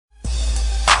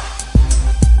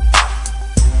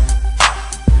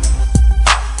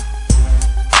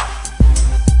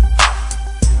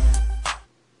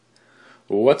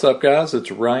What's up guys, it's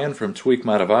Ryan from Tweak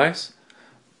My Device.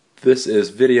 This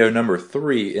is video number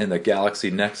 3 in the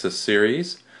Galaxy Nexus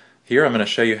series. Here I'm going to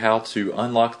show you how to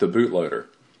unlock the bootloader.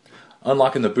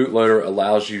 Unlocking the bootloader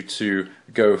allows you to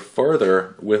go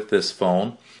further with this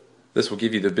phone. This will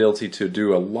give you the ability to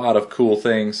do a lot of cool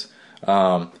things.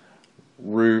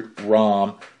 Root,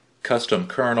 ROM, custom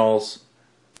kernels,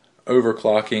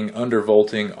 overclocking,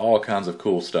 undervolting, all kinds of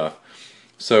cool stuff.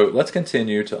 So let's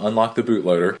continue to unlock the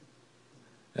bootloader.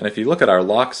 And if you look at our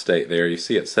lock state there, you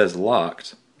see it says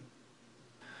locked.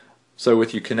 So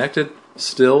with you connected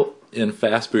still in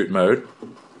fast boot mode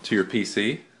to your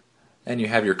PC, and you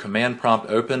have your command prompt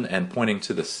open and pointing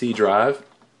to the C drive,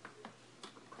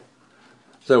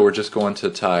 so we're just going to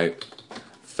type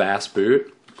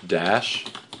fastboot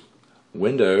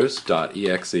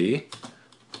 -windows.exe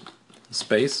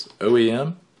space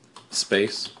OEM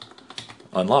space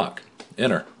unlock.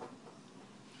 Enter.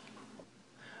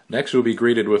 Next you'll be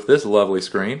greeted with this lovely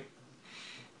screen.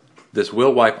 This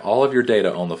will wipe all of your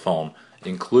data on the phone,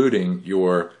 including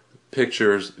your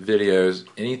pictures, videos,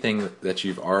 anything that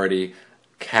you've already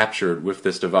captured with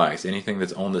this device, anything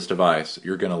that's on this device,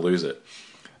 you're going to lose it.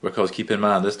 Because keep in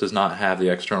mind, this does not have the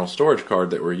external storage card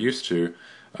that we're used to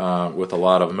with a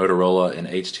lot of Motorola and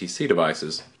HTC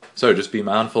devices. So just be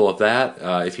mindful of that.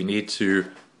 If you need to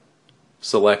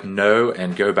select no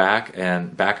and go back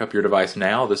and back up your device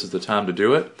now, this is the time to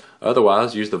do it.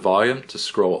 Otherwise, use the volume to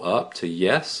scroll up to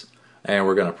yes, and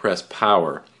we're going to press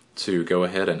power to go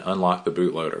ahead and unlock the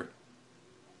bootloader.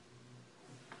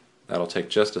 That'll take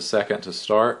just a second to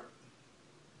start.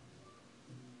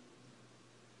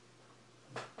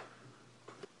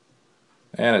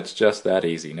 And it's just that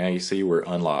easy. Now you see we're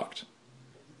unlocked.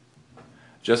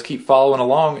 Just keep following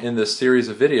along in this series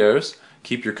of videos.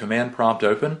 Keep your command prompt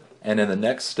open, and in the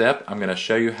next step I'm going to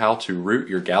show you how to root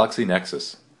your Galaxy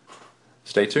Nexus.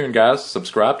 Stay tuned guys,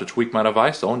 subscribe to Tweak My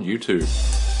Device on YouTube.